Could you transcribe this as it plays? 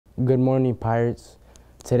Good morning, Pirates.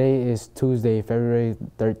 Today is Tuesday, February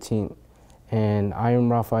 13th, and I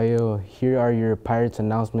am Rafael. Here are your Pirates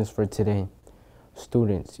announcements for today.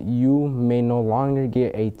 Students, you may no longer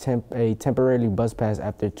get a temporary bus pass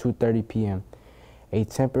after 2:30 p.m. A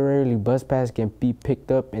temporary bus pass can be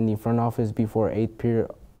picked up in the front office before 8th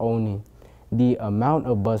period only. The amount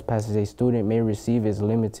of bus passes a student may receive is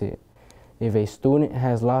limited. If a student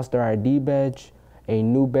has lost their ID badge, a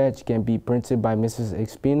new badge can be printed by Mrs.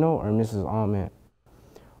 Espino or Mrs. Almond.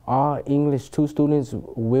 All English 2 students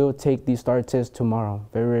will take the STAR test tomorrow,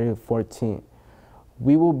 February 14th.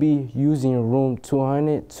 We will be using room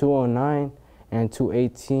 200, 209, and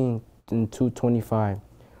 218 and 225.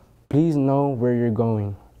 Please know where you're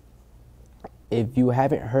going. If you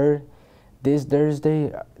haven't heard, this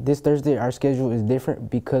Thursday our schedule is different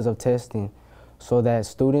because of testing, so that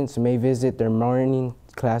students may visit their morning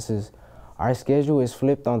classes. Our schedule is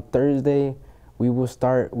flipped on Thursday. We will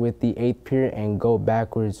start with the 8th period and go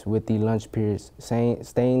backwards with the lunch periods,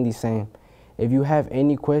 staying the same. If you have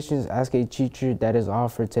any questions, ask a teacher. That is all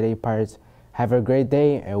for today, Pirates. Have a great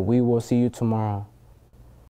day, and we will see you tomorrow.